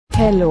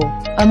Hello,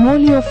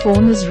 AMOL your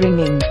phone is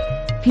ringing.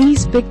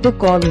 Please pick the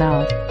call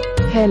now.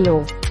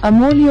 Hello,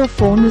 AMOL your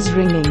phone is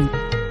ringing.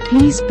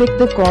 Please pick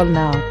the call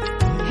now.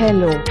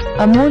 Hello,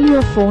 AMOL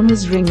your phone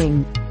is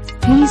ringing.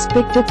 Please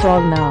pick the call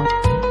now.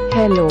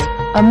 Hello,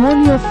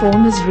 AMOL your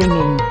phone is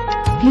ringing.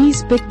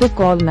 Please pick the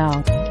call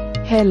now.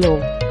 Hello,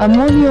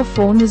 AMOL your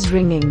phone is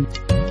ringing.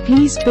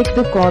 Please pick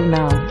the call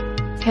now.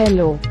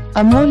 Hello,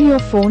 AMOL your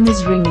phone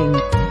is ringing.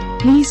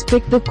 Please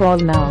pick the call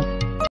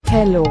now.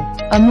 Hello,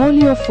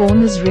 AMOL your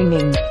phone is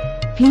ringing.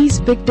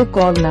 Please pick the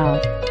call now.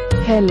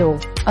 Hello,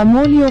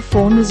 AMOL your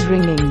phone is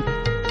ringing.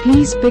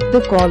 Please pick the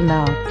call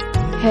now.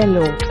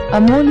 Hello,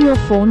 AMOL your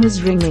phone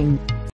is ringing.